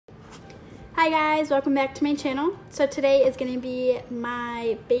Hi guys, welcome back to my channel. So today is going to be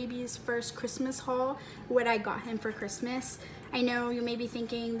my baby's first Christmas haul, what I got him for Christmas. I know you may be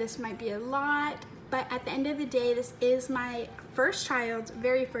thinking this might be a lot, but at the end of the day, this is my first child's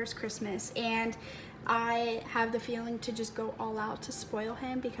very first Christmas, and I have the feeling to just go all out to spoil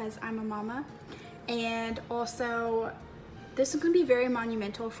him because I'm a mama. And also, this is going to be very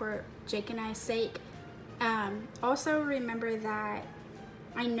monumental for Jake and I's sake. Also remember that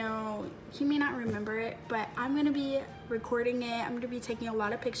I know he may not remember it, but I'm going to be recording it. I'm going to be taking a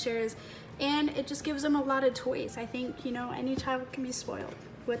lot of pictures, and it just gives him a lot of toys. I think, you know, any child can be spoiled.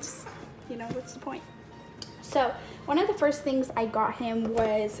 What's the point? So one of the first things I got him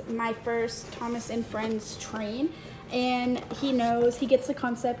was my first Thomas and Friends train, and he gets the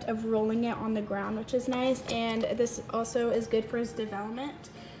concept of rolling it on the ground, which is nice, and this also is good for his development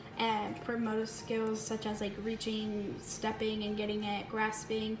and for motor skills such as like reaching, stepping and getting it,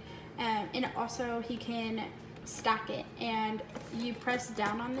 grasping, and also he can stack it, and you press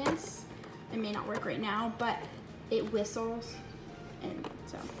down on this. It may not work right now, but it whistles, and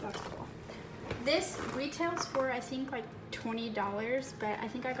so that's cool. This retails for I think like $20, but I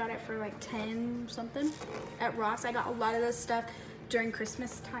think I got it for like 10 something at Ross. I got a lot of this stuff during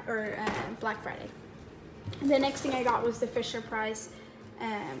Christmas time or Black Friday. The next thing I got was the Fisher Price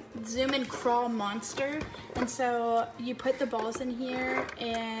Zoom and Crawl Monster, and so you put the balls in here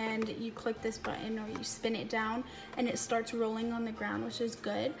and you click this button or you spin it down and it starts rolling on the ground, which is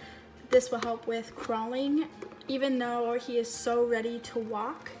good. This will help with crawling. Even though he is so ready to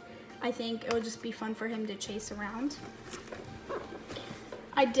walk, I think it will just be fun for him to chase around.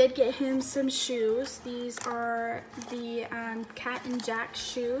 I did get him some shoes. These are the Cat and Jack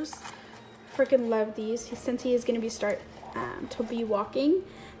shoes. Freaking love these since he is going to be to be walking.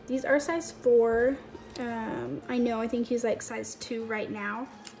 These are size 4. I think he's like size 2 right now.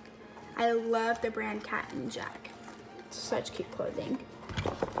 I love the brand Cat and Jack. Such cute clothing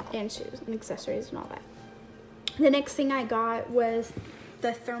and shoes and accessories and all that. The next thing I got was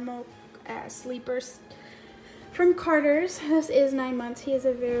the thermal sleepers from Carter's. This is 9 months. He is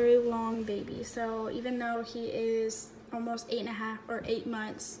a very long baby, so even though he is almost 8.5 or 8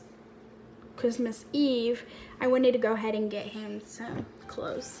 months Christmas Eve, I wanted to go ahead and get him some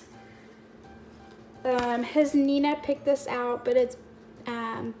clothes. His Nina picked this out, but it's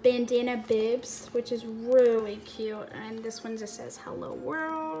bandana bibs, which is really cute, and this one just says hello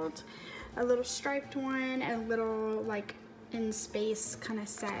world, a little striped one, and a little like in space kind of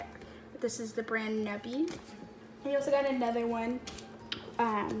set. This is the brand Nubby. He also got another one,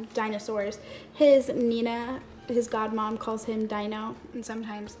 dinosaurs. His Nina, his godmom, calls him Dino, and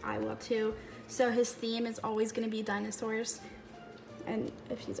sometimes I will too. So his theme is always going to be dinosaurs, and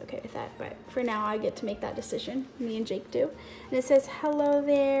if he's okay with that, but for now I get to make that decision. Me and Jake do. And it says hello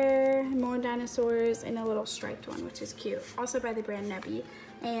there, more dinosaurs, and a little striped one, which is cute. Also by the brand Nebby,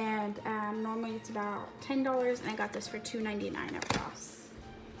 and normally it's about $10, and I got this for $2.99 at Ross.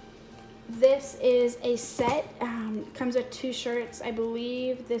 This is a set, comes with 2 shirts. I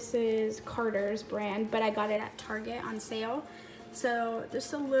believe this is Carter's brand, but I got it at Target on sale. So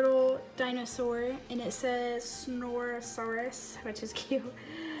there's a little dinosaur, and it says Snorosaurus, which is cute.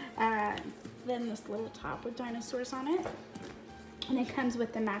 Then this little top with dinosaurs on it, and it comes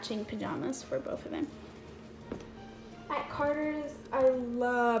with the matching pajamas for both of them. At Carter's, I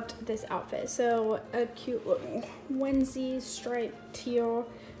loved this outfit. So a cute little onesie, striped teal,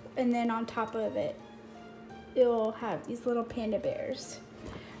 and then on top of it, it'll have these little panda bears,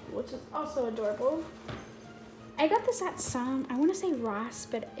 which is also adorable. I got this at I want to say Ross,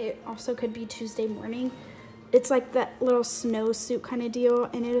 but it also could be Tuesday Morning. It's like that little snowsuit kind of deal,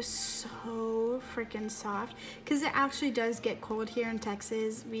 and it is so freaking soft because it actually does get cold here in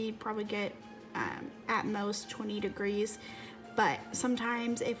Texas. We probably get at most 20 degrees, but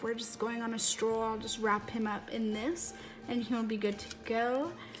sometimes if we're just going on a stroll, I'll just wrap him up in this and he'll be good to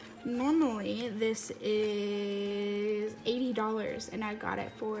go. Normally this is $80, and I got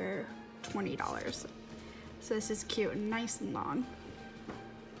it for $20. So this is cute and nice and long.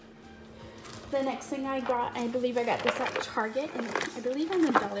 The next thing I got, I believe I got this at Target, and I believe in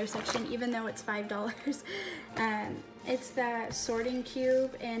the dollar section, even though it's $5. It's that sorting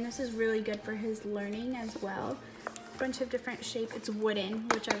cube, and this is really good for his learning as well. Bunch of different shapes. It's wooden,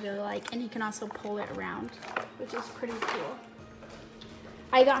 which I really like, and he can also pull it around, which is pretty cool.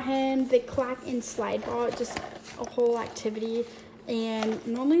 I got him the clack and slide ball, just a whole activity. And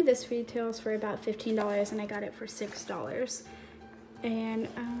normally this retails for about $15, and I got it for $6. And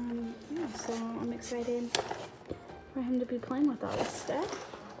yeah, so I'm excited for him to be playing with all this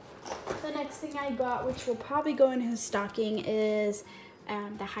stuff. The next thing I got, which will probably go in his stocking, is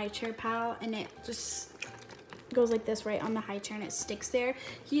the high chair pal, and it just goes like this right on the high chair and it sticks there.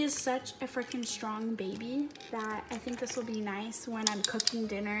 He is such a freaking strong baby that I think this will be nice when I'm cooking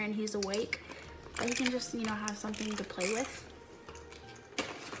dinner and he's awake. But he can just, you know, have something to play with.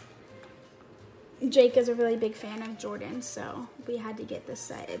 Jake is a really big fan of Jordan, so we had to get this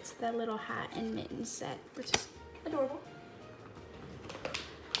set. It's the little hat and mittens set, which is adorable.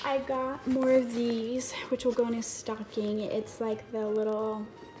 I got more of these, which will go in his stocking. It's like the little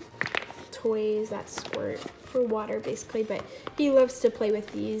toys that squirt for water basically, but he loves to play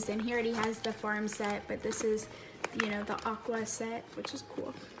with these, and he already has the farm set, but this is, you know, the aqua set, which is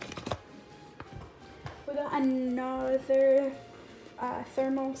cool. We got another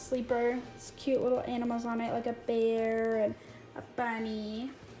thermal sleeper. It's cute little animals on it, like a bear and a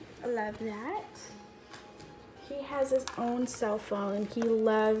bunny. I love that. He has his own cell phone. He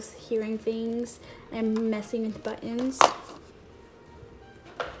loves hearing things and messing with buttons.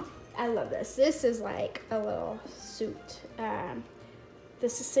 I love this. This is like a little suit.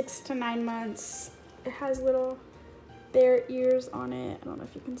 This is 6 to 9 months. It has little bear ears on it. I don't know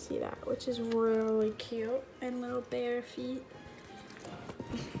if you can see that, which is really cute. And little bear feet.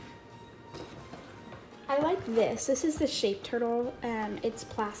 I like this. This is the shape turtle. It's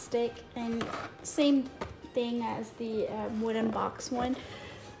plastic and same thing as the wooden box one.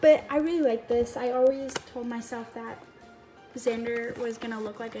 But I really like this. I always told myself that Zander was gonna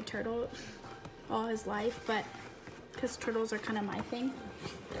look like a turtle all his life, but because turtles are kind of my thing.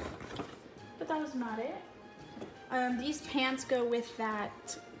 But that was not it. These pants go with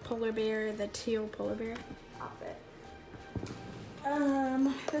that polar bear, the teal polar bear outfit.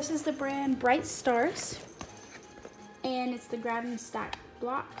 This is the brand Bright Stars, and it's the grab and stack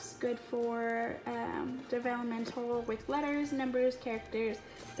blocks, good for developmental with letters, numbers, characters.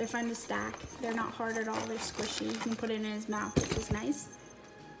 They're fun to stack. They're not hard at all. They're squishy. You can put it in his mouth, which is nice.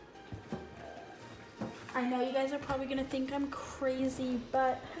 I know you guys are probably gonna think I'm crazy,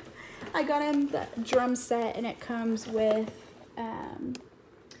 but I got him the drum set, and it comes with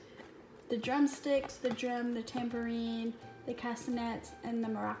the drumsticks, the drum, the tambourine, the castanets, and the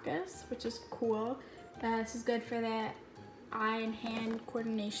maracas, which is cool. This is good for the eye and hand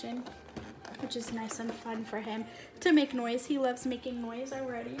coordination, which is nice and fun for him to make noise. He loves making noise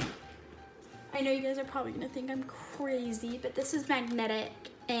already. I know you guys are probably gonna think I'm crazy, but this is magnetic,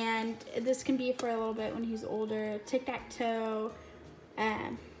 and this can be for a little bit when he's older. Tic-tac-toe,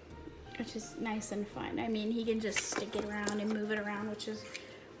 which is nice and fun. I mean, he can just stick it around and move it around, which is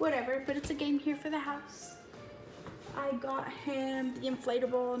whatever, but it's a game here for the house. I got him the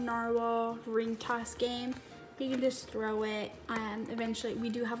inflatable narwhal ring toss game. He can just throw it. Eventually, we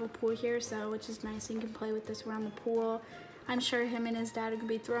do have a pool here, so which is nice. He can play with this around the pool. I'm sure him and his dad are gonna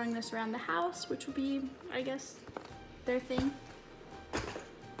be throwing this around the house, which will be, I guess, their thing.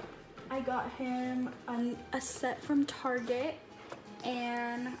 I got him a set from Target,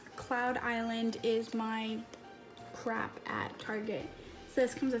 and Cloud Island is my crap at Target. So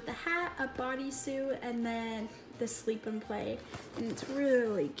this comes with the hat, a bodysuit, and then the sleep and play, and it's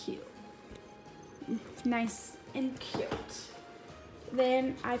really cute. It's nice and cute.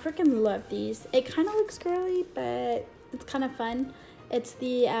 Then I freaking love these. It kind of looks girly, but it's kind of fun. It's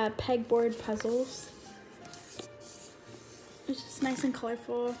the pegboard puzzles. It's just nice and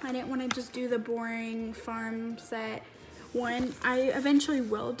colorful. I didn't want to just do the boring farm set one. I eventually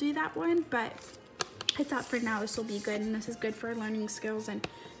will do that one, but I thought for now this will be good, and this is good for learning skills and,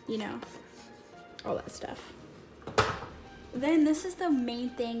 you know, all that stuff. Then this is the main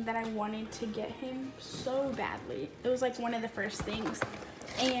thing that I wanted to get him so badly. It was like one of the first things.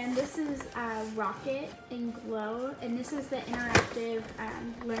 And this is Rocket and Glow, and this is the interactive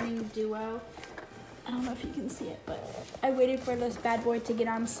learning duo. I don't know if you can see it, but I waited for this bad boy to get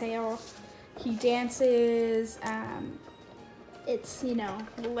on sale. He dances, it's, you know,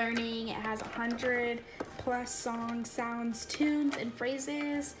 learning. It has 100+ songs, sounds, tunes, and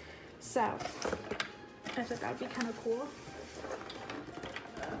phrases. So I thought that would be kind of cool.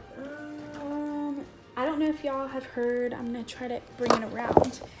 I don't know if y'all have heard, I'm gonna try to bring it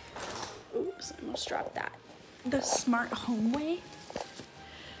around. Oops, I almost dropped that. The Smart Home Way.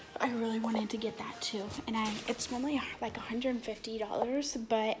 I really wanted to get that too, and it's normally like $150,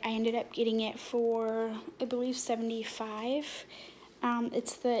 but I ended up getting it for, I believe, $75.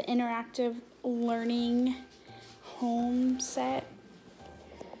 It's the interactive learning home set.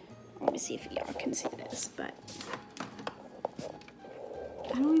 Let me see if y'all can see this, but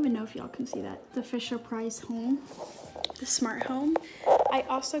I don't even know if y'all can see that. The Fisher-Price home, the smart home. I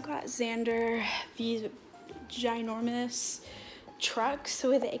also got Zander these ginormous trucks.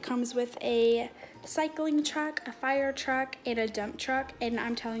 So it comes with a cycling truck, a fire truck, and a dump truck, and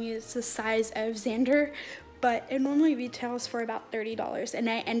I'm telling you it's the size of Zander, but it normally retails for about $30, and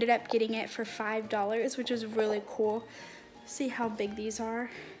I ended up getting it for $5, which is really cool. See how big these are.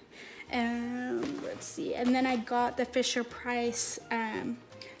 Let's see, and then I got the Fisher Price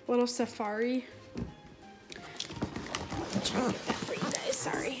little safari. I'll try to get that for you guys,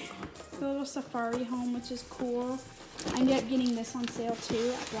 sorry. The little safari home, which is cool. I ended up getting this on sale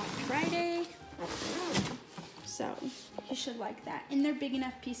too at Black Friday. So he should like that. And they're big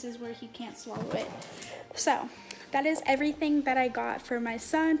enough pieces where he can't swallow it. So that is everything that I got for my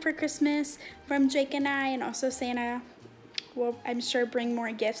son for Christmas from Jake and I, and also Santa will, I'm sure, bring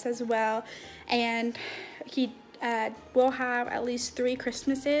more gifts as well. And he will have at least 3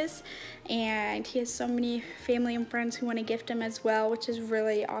 Christmases, and he has so many family and friends who want to gift him as well, which is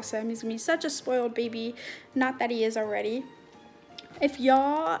really awesome. He's gonna be such a spoiled baby, not that he is already. If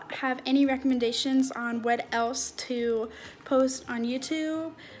y'all have any recommendations on what else to post on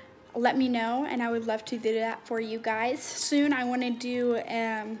YouTube, let me know, and I would love to do that for you guys. Soon I want to do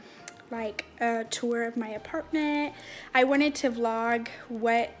like a tour of my apartment. I wanted to vlog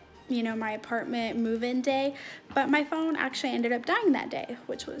what, you know, my apartment move-in day, but my phone actually ended up dying that day,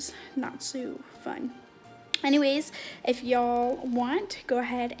 which was not so fun. Anyways, if y'all want, go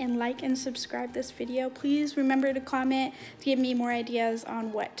ahead and like and subscribe this video. Please remember to comment to give me more ideas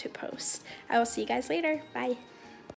on what to post. I will see you guys later. Bye.